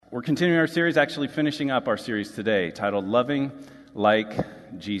We're continuing our series, actually finishing up our series today, titled Loving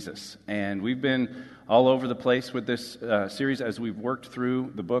Like Jesus. And we've been all over the place with this series as we've worked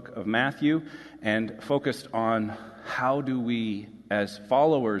through the book of Matthew and focused on how do we, as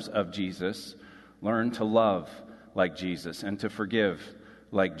followers of Jesus, learn to love like Jesus and to forgive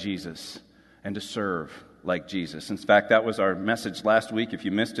like Jesus and to serve like Jesus. In fact, that was our message last week. If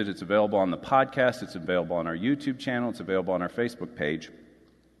you missed it, it's available on the podcast, it's available on our YouTube channel, it's available on our Facebook page.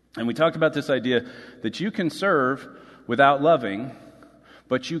 And we talked about this idea that you can serve without loving,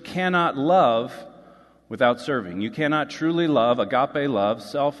 but you cannot love without serving. You cannot truly love, agape love,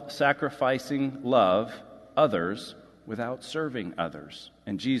 self-sacrificing love, others without serving others.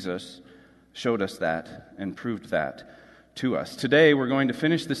 And Jesus showed us that and proved that to us. Today, we're going to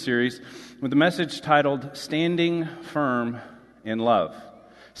finish the series with a message titled Standing Firm in Love.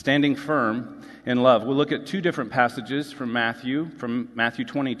 Standing Firm in Love. We'll look at two different passages from Matthew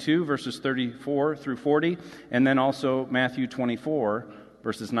 22, verses 34 through 40, and then also Matthew 24,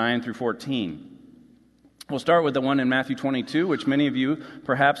 verses 9 through 14. We'll start with the one in Matthew 22, which many of you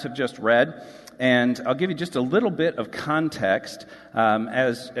perhaps have just read. And I'll give you just a little bit of context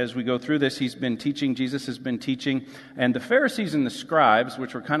as we go through this. Jesus has been teaching, and the Pharisees and the scribes,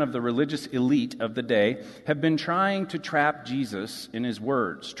 which were kind of the religious elite of the day, have been trying to trap Jesus in his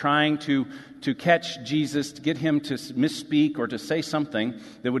words, trying to catch Jesus, to get him to misspeak or to say something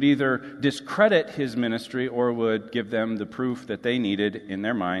that would either discredit his ministry or would give them the proof that they needed in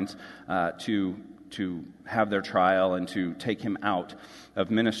their minds to have their trial and to take him out of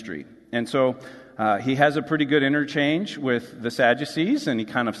ministry. And so he has a pretty good interchange with the Sadducees, and he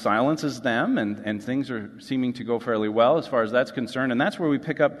kind of silences them, and things are seeming to go fairly well as far as that's concerned. And that's where we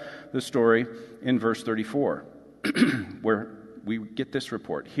pick up the story in verse 34, where we get this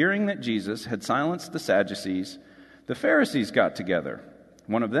report. Hearing that Jesus had silenced the Sadducees, the Pharisees got together.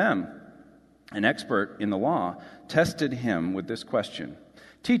 One of them, an expert in the law, tested him with this question: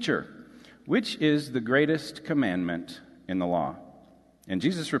 "Teacher, which is the greatest commandment in the law?" And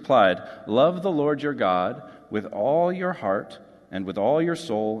Jesus replied, "Love the Lord your God with all your heart and with all your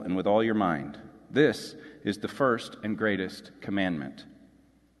soul and with all your mind. This is the first and greatest commandment.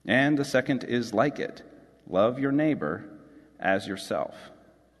 And the second is like it. Love your neighbor as yourself.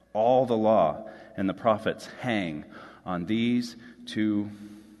 All the law and the prophets hang on these two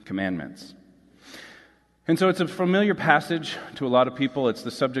commandments." And so it's a familiar passage to a lot of people. It's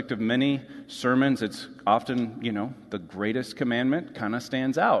the subject of many sermons. It's often, the greatest commandment kind of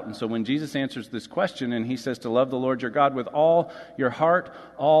stands out. And so when Jesus answers this question and he says to love the Lord your God with all your heart,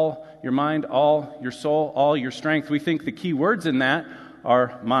 all your mind, all your soul, all your strength, we think the key words in that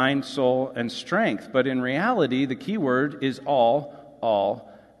are mind, soul, and strength. But in reality, the key word is all,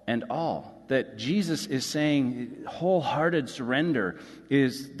 and all. That Jesus is saying wholehearted surrender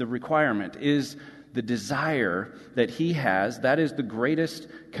is the requirement, is the desire that he has. That is the greatest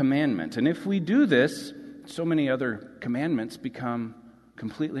commandment. And if we do this, so many other commandments become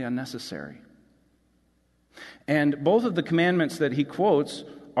completely unnecessary. And both of the commandments that he quotes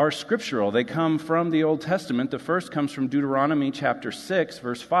are scriptural. They come from the Old Testament. The first comes from Deuteronomy chapter 6,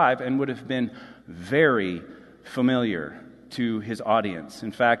 verse 5, and would have been very familiar to his audience.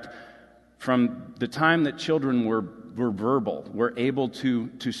 In fact, from the time that children were verbal, were able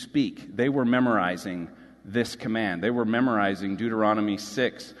to speak, they were memorizing this command. They were memorizing Deuteronomy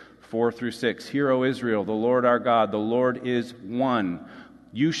 6, 4 through 6. "Hear, O Israel, the Lord our God, the Lord is one.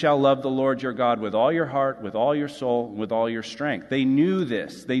 You shall love the Lord your God with all your heart, with all your soul, and with all your strength." They knew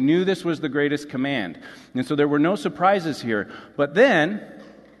this. They knew this was the greatest command. And so there were no surprises here. But then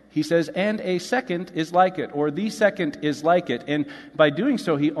he says, "And a second is like it," or "the second is like it." And by doing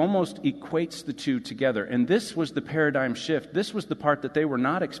so, he almost equates the two together. And this was the paradigm shift. This was the part that they were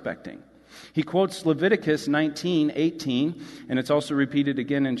not expecting. He quotes Leviticus 19:18, and it's also repeated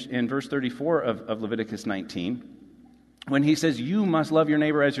again in verse 34 of Leviticus 19, when he says, "You must love your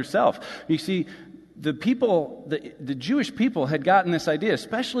neighbor as yourself." You see, the Jewish people had gotten this idea,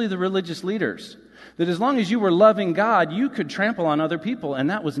 especially the religious leaders, that as long as you were loving God, you could trample on other people, and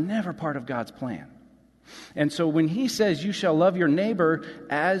that was never part of God's plan. And so when he says, "You shall love your neighbor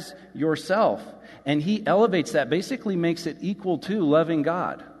as yourself," and he elevates that, basically makes it equal to loving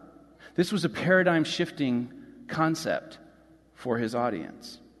God. This was a paradigm-shifting concept for his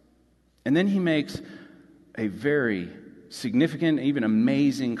audience. And then he makes a very significant, even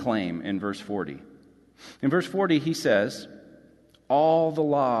amazing claim in verse 40. In verse 40, he says, "All the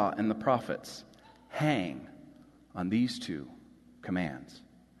law and the prophets hang on these two commands."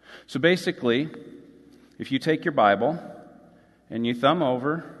 So basically, if you take your Bible and you thumb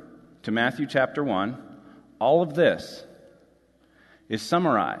over to Matthew chapter 1, all of this is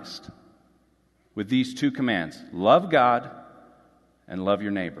summarized with these two commands: love God and love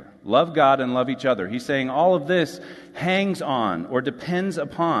your neighbor. Love God and love each other. He's saying all of this hangs on or depends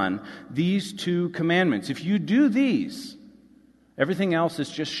upon these two commandments. If you do these, everything else is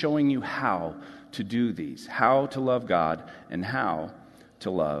just showing you how to do these, how to love God and how to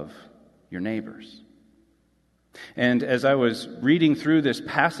love your neighbors. And as I was reading through this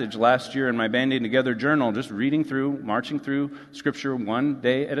passage last year in my Banding Together journal, just reading through, marching through Scripture one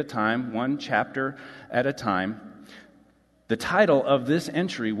day at a time, one chapter at a time, the title of this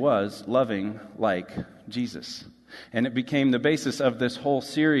entry was Loving Like Jesus. And it became the basis of this whole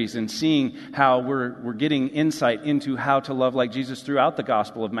series, and seeing how we're getting insight into how to love like Jesus throughout the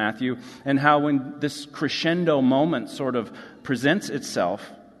Gospel of Matthew, and how when this crescendo moment sort of presents itself,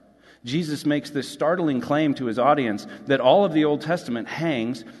 Jesus makes this startling claim to his audience that all of the Old Testament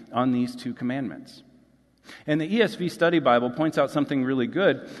hangs on these two commandments. And the ESV Study Bible points out something really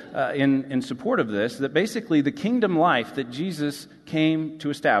good in support of this, that basically the kingdom life that Jesus came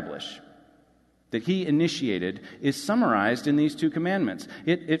to establish, that he initiated, is summarized in these two commandments.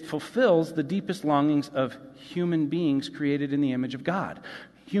 It fulfills the deepest longings of human beings created in the image of God.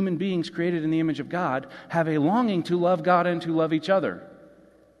 Human beings created in the image of God have a longing to love God and to love each other.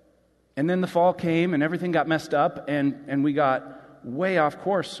 And then the fall came and everything got messed up, and we got way off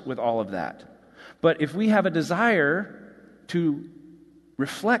course with all of that. But if we have a desire to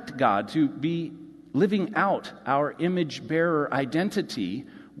reflect God, to be living out our image bearer identity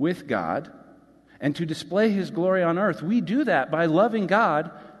with God, and to display his glory on earth, we do that by loving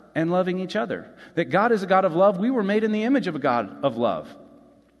God and loving each other. That God is a God of love. We were made in the image of a God of love.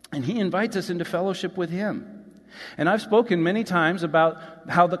 And he invites us into fellowship with him. And I've spoken many times about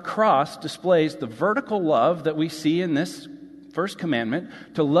how the cross displays the vertical love that we see in this first commandment,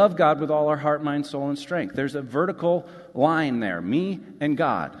 to love God with all our heart, mind, soul, and strength. There's a vertical line there, me and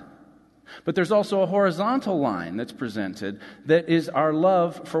God. But there's also a horizontal line that's presented that is our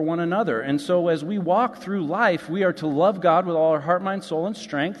love for one another. And so as we walk through life, we are to love God with all our heart, mind, soul, and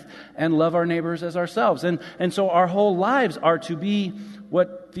strength, and love our neighbors as ourselves. And so our whole lives are to be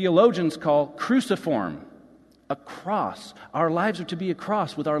what theologians call cruciform, a cross. Our lives are to be a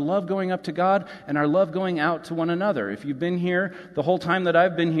cross, with our love going up to God and our love going out to one another. If you've been here the whole time that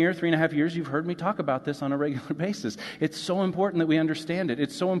I've been here, 3.5 years, you've heard me talk about this on a regular basis. It's so important that we understand it.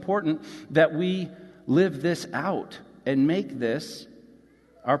 It's so important that we live this out and make this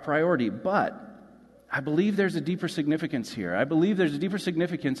our priority. But I believe there's a deeper significance here. I believe there's a deeper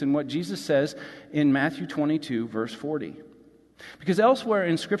significance in what Jesus says in Matthew 22, verse 40. Because elsewhere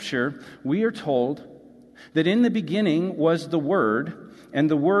in Scripture, we are told that in the beginning was the Word, and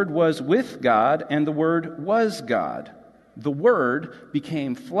the Word was with God, and the Word was God. The Word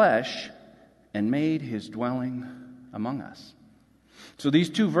became flesh and made his dwelling among us. So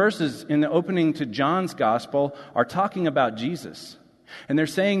these two verses in the opening to John's Gospel are talking about Jesus. And they're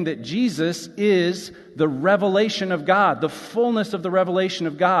saying that Jesus is the revelation of God, the fullness of the revelation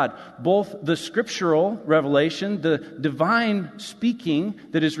of God, both the scriptural revelation, the divine speaking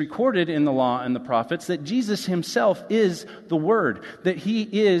that is recorded in the law and the prophets, that Jesus himself is the Word, that he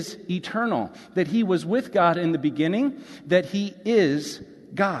is eternal, that he was with God in the beginning, that he is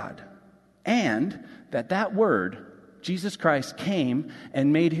God, and that Word, Jesus Christ, came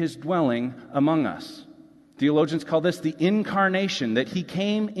and made his dwelling among us. Theologians call this the incarnation, that he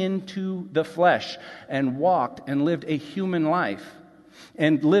came into the flesh and walked and lived a human life,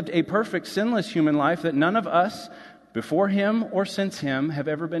 and lived a perfect, sinless human life that none of us, before him or since him, have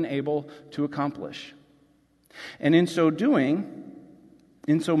ever been able to accomplish. And in so doing,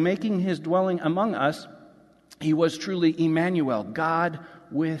 in so making his dwelling among us, he was truly Emmanuel, God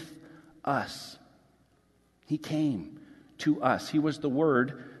with us. He came to us. He was the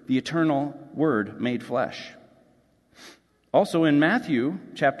Word, the eternal Word made flesh. Also in Matthew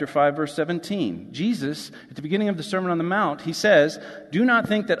chapter 5, verse 17, Jesus, at the beginning of the Sermon on the Mount, he says, "Do not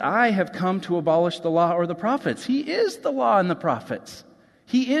think that I have come to abolish the law or the prophets." He is the law and the prophets.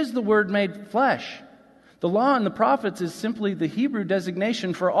 He is the Word made flesh. The law and the prophets is simply the Hebrew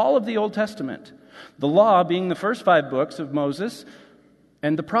designation for all of the Old Testament. The law being the first 5 books of Moses,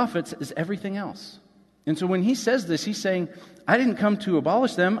 and the prophets is everything else. And so when he says this, he's saying, I didn't come to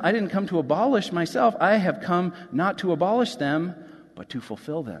abolish them. I didn't come to abolish myself. I have come not to abolish them, but to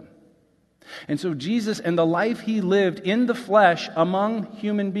fulfill them. And so Jesus and the life he lived in the flesh among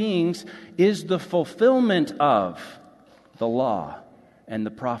human beings is the fulfillment of the law and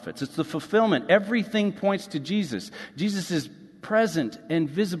the prophets. It's the fulfillment. Everything points to Jesus. Jesus is present and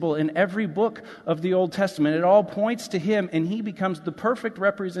visible in every book of the Old Testament. It all points to him, and he becomes the perfect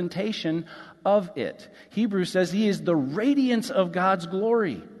representation of it. Hebrews says he is the radiance of God's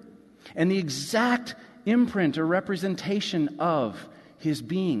glory and the exact imprint or representation of his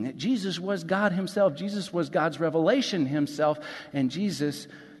being. That Jesus was God himself. Jesus was God's revelation himself, and Jesus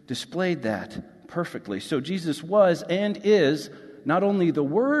displayed that perfectly. So Jesus was and is not only the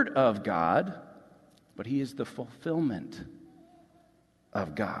Word of God, but he is the fulfillment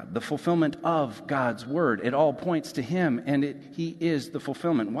of God, the fulfillment of God's Word. It all points to him, and he is the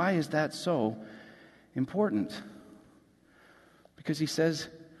fulfillment. Why is that so important? Because he says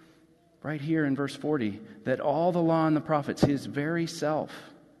right here in verse 40 that all the law and the prophets, his very self,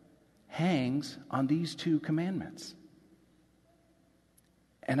 hangs on these two commandments.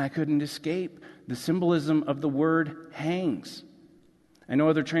 And I couldn't escape the symbolism of the word hangs. I know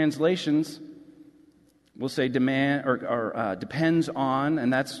other translations will say demand or depends on,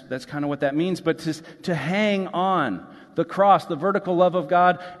 and that's kind of what that means. But to hang on the cross, the vertical love of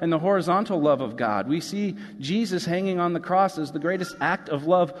God and the horizontal love of God. We see Jesus hanging on the cross as the greatest act of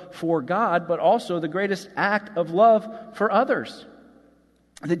love for God, but also the greatest act of love for others.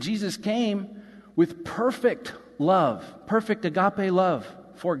 That Jesus came with perfect love, perfect agape love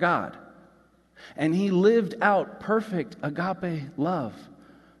for God. And he lived out perfect agape love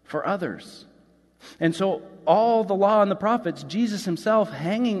for others. And so all the law and the prophets, Jesus himself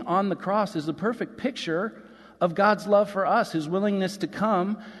hanging on the cross, is the perfect picture of God's love for us, his willingness to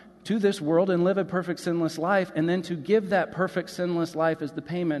come to this world and live a perfect sinless life, and then to give that perfect sinless life as the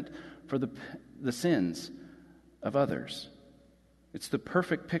payment for the sins of others. It's the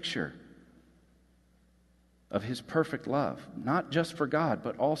perfect picture of his perfect love, not just for God,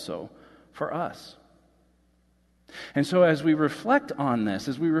 but also for us. And so as we reflect on this,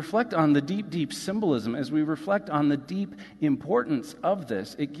 as we reflect on the deep, deep symbolism, as we reflect on the deep importance of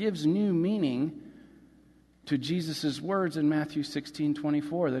this, it gives new meaning to Jesus' words in Matthew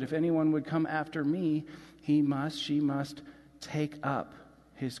 16:24, that if anyone would come after me, she must take up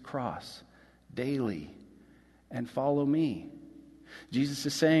his cross daily and follow me. Jesus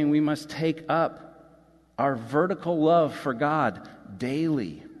is saying we must take up our vertical love for God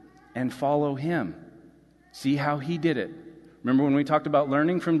daily and follow him. See how he did it. Remember when we talked about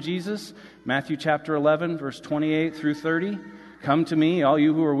learning from Jesus? Matthew chapter 11, verse 28 through 30. Come to me, all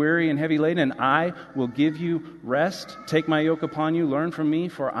you who are weary and heavy laden, and I will give you rest. Take my yoke upon you, learn from me,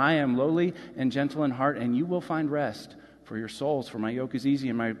 for I am lowly and gentle in heart, and you will find rest for your souls. For my yoke is easy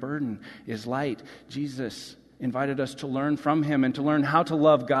and my burden is light. Jesus invited us to learn from him and to learn how to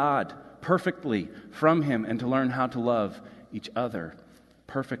love God perfectly from him and to learn how to love each other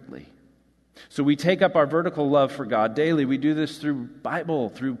perfectly. So we take up our vertical love for God daily. We do this through Bible,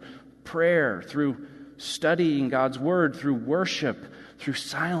 through prayer, through studying God's Word, through worship, through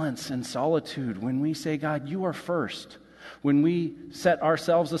silence and solitude. When we say, God, you are first. When we set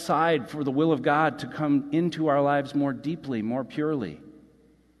ourselves aside for the will of God to come into our lives more deeply, more purely.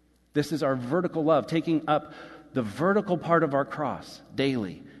 This is our vertical love, taking up the vertical part of our cross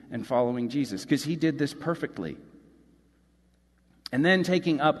daily and following Jesus, because he did this perfectly. And then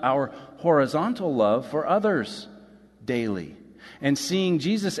taking up our horizontal love for others daily and seeing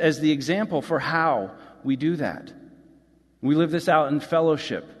Jesus as the example for how we do that. We live this out in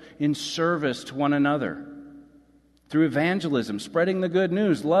fellowship, in service to one another, through evangelism, spreading the good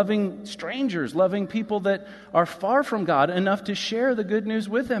news, loving strangers, loving people that are far from God enough to share the good news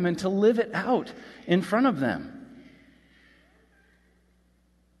with them and to live it out in front of them.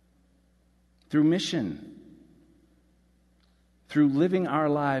 Through mission, through living our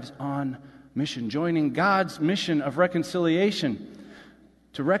lives on mission, joining God's mission of reconciliation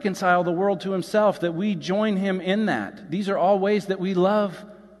to reconcile the world to himself, that we join him in that. These are all ways that we love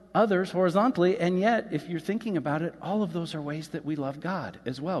others horizontally, and yet, if you're thinking about it, all of those are ways that we love God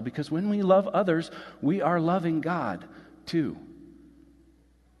as well, because when we love others, we are loving God too.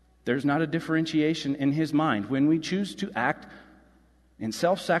 There's not a differentiation in his mind. When we choose to act in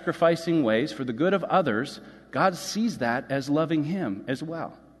self-sacrificing ways for the good of others, God sees that as loving him as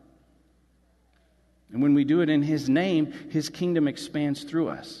well. And when we do it in his name, his kingdom expands through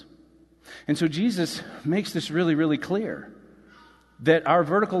us. And so Jesus makes this really, really clear, that our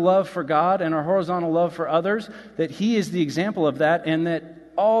vertical love for God and our horizontal love for others, that he is the example of that, and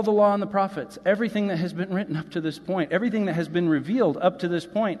that all the law and the prophets, everything that has been written up to this point, everything that has been revealed up to this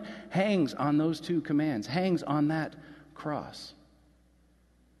point, hangs on those two commands, hangs on that cross.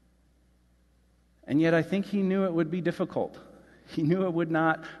 And yet I think he knew it would be difficult. He knew it would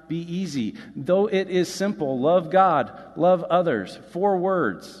not be easy. Though it is simple, love God, love others, 4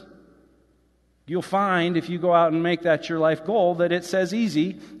 words. You'll find, if you go out and make that your life goal, that it says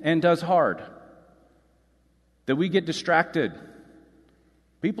easy and does hard. That we get distracted.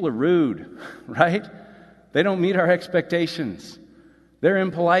 People are rude, right? They don't meet our expectations. They're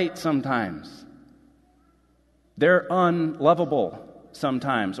impolite sometimes. They're unlovable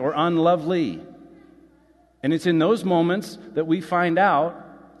sometimes, or unlovely. And it's in those moments that we find out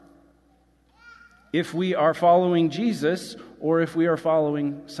if we are following Jesus or if we are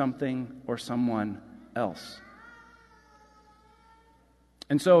following something or someone else.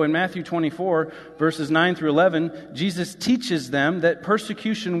 And so in Matthew 24, verses 9 through 11, Jesus teaches them that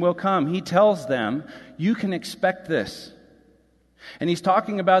persecution will come. He tells them, you can expect this. And he's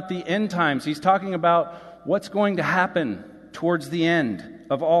talking about the end times. He's talking about what's going to happen towards the end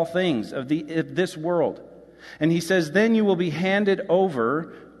of all things, of this world. And he says, then you will be handed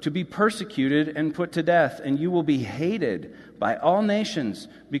over to be persecuted and put to death, and you will be hated by all nations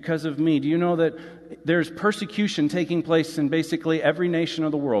because of me. Do you know that there's persecution taking place in basically every nation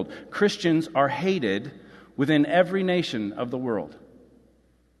of the world? Christians are hated within every nation of the world.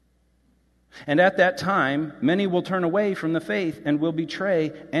 And at that time, many will turn away from the faith and will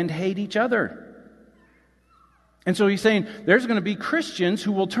betray and hate each other. And so he's saying there's going to be Christians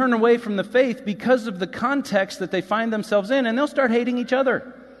who will turn away from the faith because of the context that they find themselves in, and they'll start hating each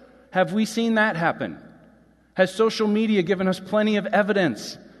other. Have we seen that happen? Has social media given us plenty of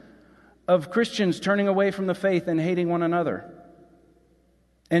evidence of Christians turning away from the faith and hating one another?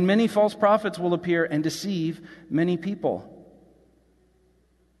 And many false prophets will appear and deceive many people.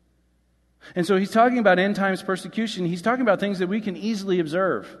 And so he's talking about end times persecution. He's talking about things that we can easily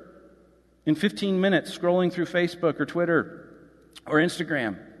observe in 15 minutes scrolling through Facebook or Twitter or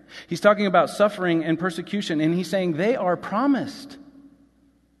Instagram. He's talking about suffering and persecution, and he's saying they are promised.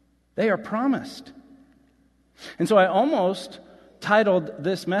 They are promised. And so I almost titled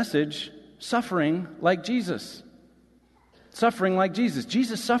this message, Suffering Like Jesus. Suffering like Jesus.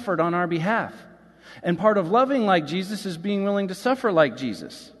 Jesus suffered on our behalf. And part of loving like Jesus is being willing to suffer like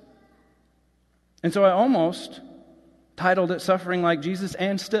Jesus. And so I almost titled it Suffering Like Jesus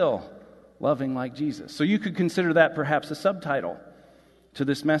and Still Loving Like Jesus. So you could consider that perhaps a subtitle to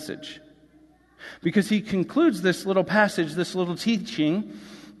this message. Because he concludes this little passage, this little teaching,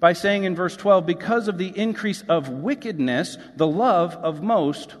 by saying in verse 12, because of the increase of wickedness, the love of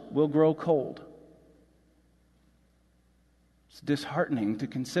most will grow cold. It's disheartening to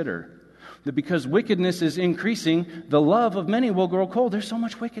consider that because wickedness is increasing, the love of many will grow cold. There's so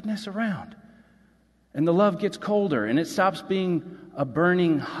much wickedness around. And the love gets colder, and it stops being a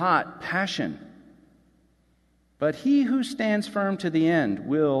burning, hot passion. But he who stands firm to the end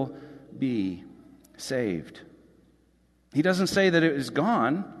will be saved. He doesn't say that it is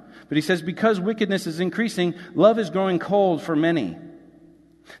gone, but he says because wickedness is increasing, love is growing cold for many.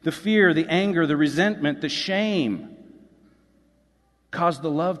 The fear, the anger, the resentment, the shame cause the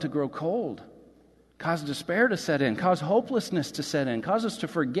love to grow cold, cause despair to set in, cause hopelessness to set in, cause us to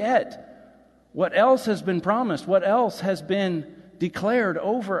forget what else has been promised, what else has been declared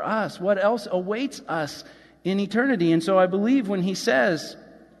over us, what else awaits us in eternity. And so I believe when he says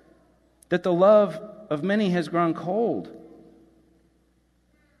that the love of many has grown cold,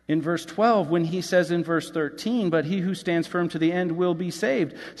 in verse 12, when he says in verse 13, but he who stands firm to the end will be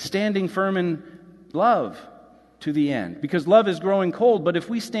saved, standing firm in love to the end. Because love is growing cold, but if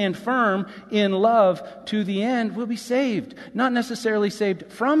we stand firm in love to the end, we'll be saved. Not necessarily saved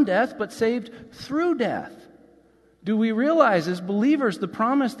from death, but saved through death. Do we realize as believers the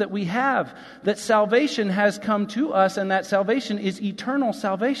promise that we have, that salvation has come to us, and that salvation is eternal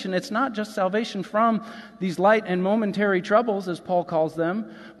salvation? It's not just salvation from these light and momentary troubles, as Paul calls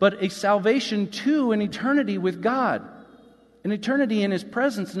them, but a salvation to an eternity with God. An eternity in His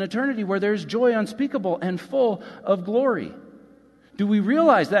presence, an eternity where there is joy unspeakable and full of glory. Do we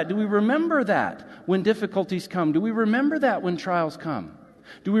realize that? Do we remember that when difficulties come? Do we remember that when trials come?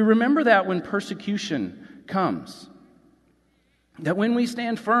 Do we remember that when persecution comes? That when we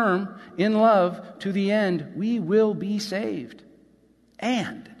stand firm in love to the end, we will be saved.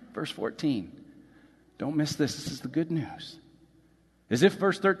 And, verse 14, don't miss this. This is the good news. As if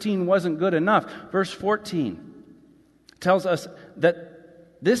verse 13 wasn't good enough, verse 14 tells us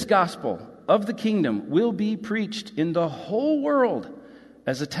that this gospel of the kingdom will be preached in the whole world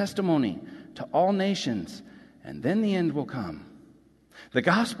as a testimony to all nations, and then the end will come. The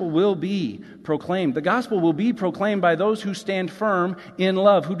gospel will be proclaimed. The gospel will be proclaimed by those who stand firm in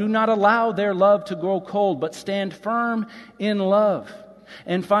love, who do not allow their love to grow cold, but stand firm in love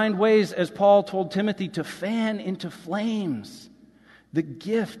and find ways, as Paul told Timothy, to fan into flames The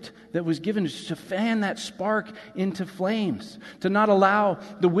gift that was given is to fan that spark into flames, to not allow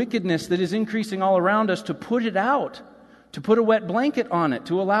the wickedness that is increasing all around us to put it out, to put a wet blanket on it,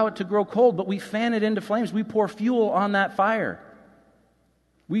 to allow it to grow cold, but we fan it into flames. We pour fuel on that fire.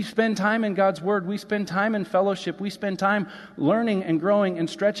 We spend time in God's Word. We spend time in fellowship. We spend time learning and growing and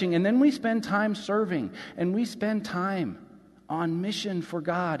stretching. And then we spend time serving. And we spend time on mission for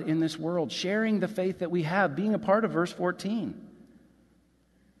God in this world, sharing the faith that we have, being a part of verse 14.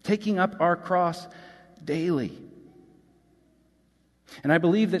 Taking up our cross daily. And I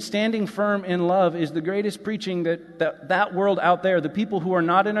believe that standing firm in love is the greatest preaching that world out there, the people who are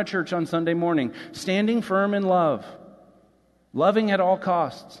not in a church on Sunday morning, standing firm in love, loving at all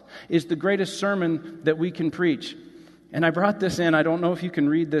costs, is the greatest sermon that we can preach. And I brought this in. I don't know if you can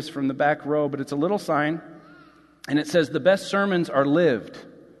read this from the back row, but it's a little sign. And it says, the best sermons are lived,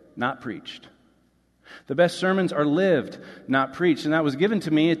 not preached. The best sermons are lived, not preached. And that was given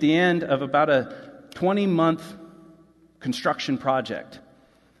to me at the end of about a 20-month construction project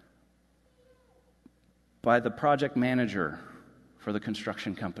by the project manager for the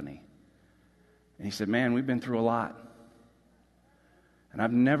construction company. And he said, man, we've been through a lot. And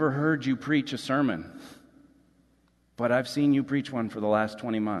I've never heard you preach a sermon, but I've seen you preach one for the last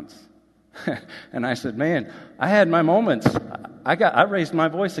 20 months. And I said, man, I had my moments. I raised my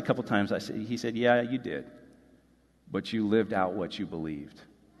voice a couple times. He said, yeah, you did. But you lived out what you believed.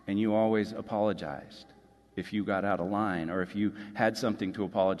 And you always apologized if you got out of line or if you had something to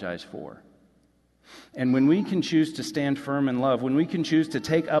apologize for. And when we can choose to stand firm in love, when we can choose to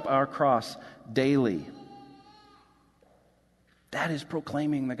take up our cross daily, that is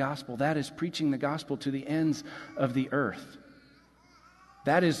proclaiming the gospel. That is preaching the gospel to the ends of the earth.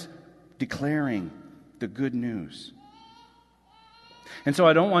 That is declaring the good news. And so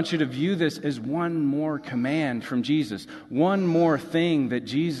I don't want you to view this as one more command from Jesus, one more thing that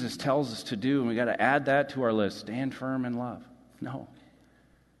Jesus tells us to do, and we got to add that to our list, stand firm in love. No.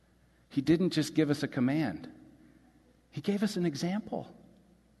 He didn't just give us a command. He gave us an example.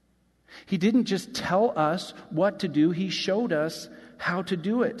 He didn't just tell us what to do, he showed us how to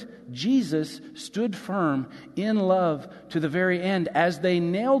do it. Jesus stood firm in love to the very end as they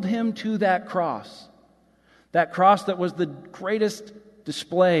nailed him to that cross. That cross that was the greatest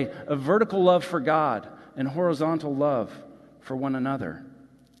display of vertical love for God and horizontal love for one another.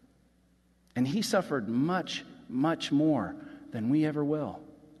 And he suffered much, much more than we ever will,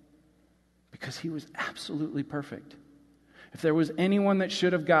 because he was absolutely perfect. If there was anyone that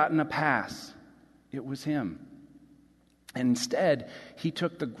should have gotten a pass, it was him. And instead, he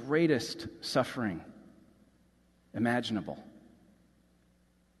took the greatest suffering imaginable.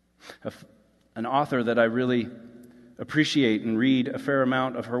 An author that I really appreciate and read a fair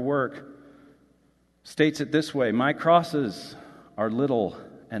amount of her work states it this way: my crosses are little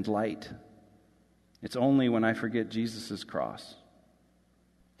and light. It's only when I forget Jesus' cross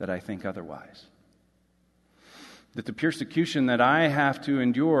that I think otherwise. That the persecution that I have to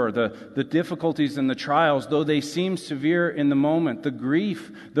endure, the difficulties and the trials, though they seem severe in the moment, the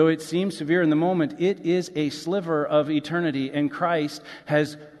grief, though it seems severe in the moment, it is a sliver of eternity, and Christ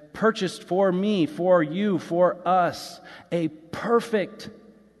has purchased for me, for you, for us, a perfect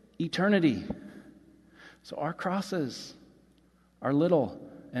eternity. So our crosses are little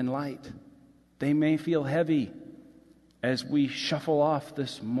and light. They may feel heavy as we shuffle off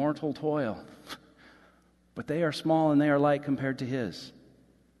this mortal toil, but they are small and they are light compared to his.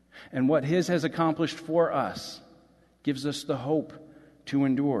 And what his has accomplished for us gives us the hope to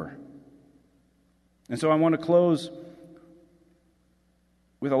endure. And so I want to close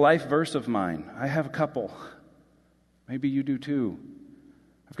with a life verse of mine. I have a couple. Maybe you do too.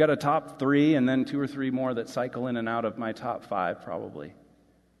 I've got a top 3 and then 2 or 3 more that cycle in and out of my top 5 probably.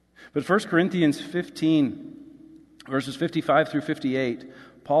 But 1 Corinthians 15, verses 55 through 58,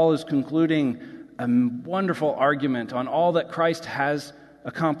 Paul is concluding a wonderful argument on all that Christ has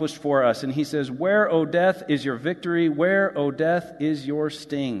accomplished for us. And he says, "Where, O death, is your victory? Where, O death, is your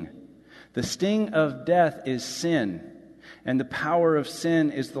sting? The sting of death is sin, and the power of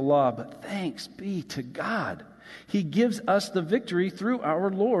sin is the law. But thanks be to God. He gives us the victory through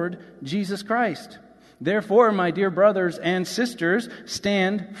our Lord Jesus Christ. Therefore, my dear brothers and sisters,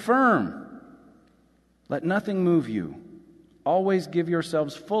 stand firm. Let nothing move you. Always give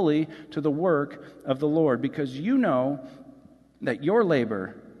yourselves fully to the work of the Lord, because you know that your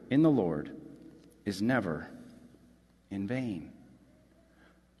labor in the Lord is never in vain."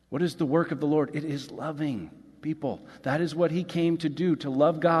 What is the work of the Lord? It is loving people. That is what he came to do, to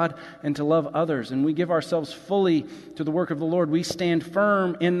love God and to love others. And we give ourselves fully to the work of the Lord. We stand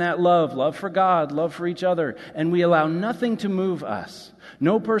firm in that love for God, love for each other, and we allow nothing to move us.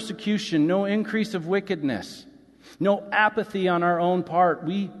 No persecution, no increase of wickedness, no apathy on our own part.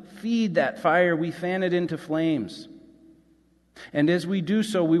 We feed that fire, we fan it into flames. And as we do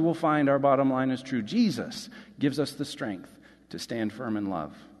so, we will find our bottom line is true. Jesus gives us the strength to stand firm in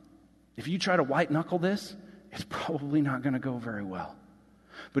love. If you try to white-knuckle this, it's probably not going to go very well.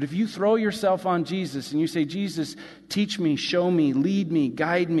 But if you throw yourself on Jesus and you say, Jesus, teach me, show me, lead me,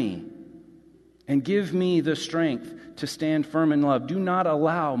 guide me, and give me the strength to stand firm in love. Do not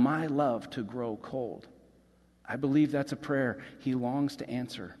allow my love to grow cold. I believe that's a prayer he longs to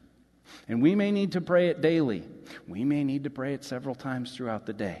answer. And we may need to pray it daily. We may need to pray it several times throughout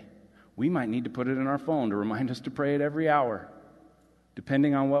the day. We might need to put it in our phone to remind us to pray it every hour,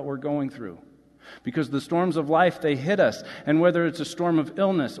 depending on what we're going through. Because the storms of life, they hit us. And whether it's a storm of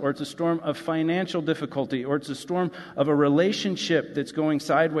illness, or it's a storm of financial difficulty, or it's a storm of a relationship that's going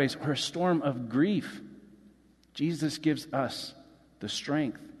sideways, or a storm of grief, Jesus gives us the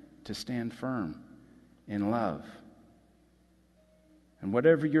strength to stand firm in love. And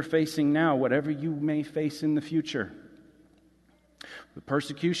whatever you're facing now, whatever you may face in the future, the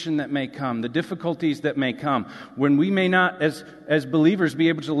persecution that may come, the difficulties that may come, when we may not, as believers, be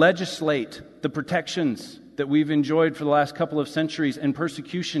able to legislate the protections that we've enjoyed for the last couple of centuries, and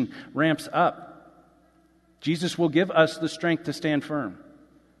persecution ramps up, Jesus will give us the strength to stand firm.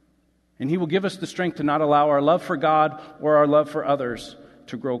 And he will give us the strength to not allow our love for God or our love for others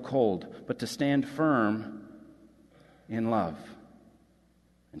to grow cold, but to stand firm in love.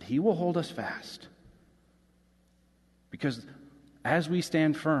 And he will hold us fast. Because as we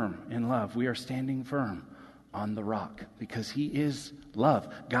stand firm in love, we are standing firm on the rock. Because he is love.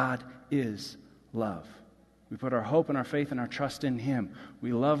 God is love. We put our hope and our faith and our trust in him.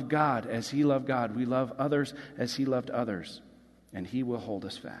 We love God as he loved God. We love others as he loved others. And he will hold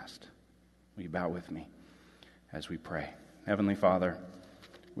us fast. Will you bow with me as we pray? Heavenly Father,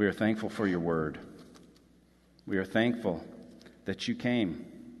 we are thankful for your word. We are thankful that you came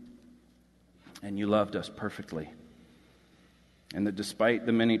and you loved us perfectly. And that despite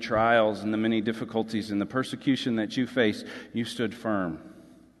the many trials and the many difficulties and the persecution that you faced, you stood firm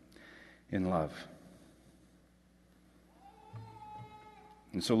in love.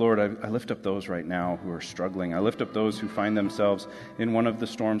 And so, Lord, I lift up those right now who are struggling. I lift up those who find themselves in one of the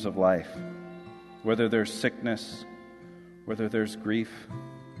storms of life, whether there's sickness, whether there's grief,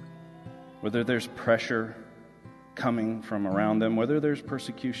 whether there's pressure coming from around them, whether there's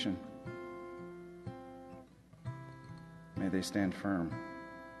persecution. May they stand firm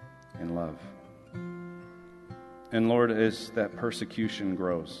in love. And Lord, as that persecution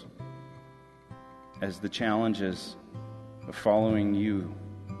grows, as the challenges of following you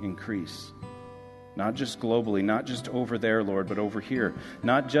increase, not just globally, not just over there, Lord, but over here,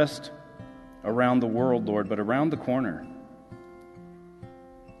 not just around the world, Lord, but around the corner,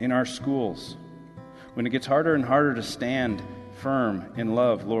 in our schools, when it gets harder and harder to stand firm in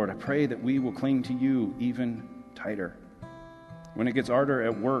love, Lord, I pray that we will cling to you even tighter. When it gets harder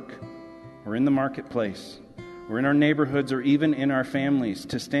at work, or in the marketplace, or in our neighborhoods, or even in our families,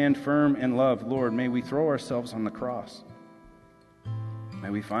 to stand firm in love, Lord, may we throw ourselves on the cross. May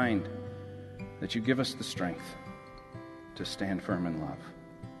we find that you give us the strength to stand firm in love.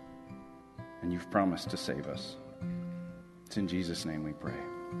 And you've promised to save us. It's in Jesus' name we pray.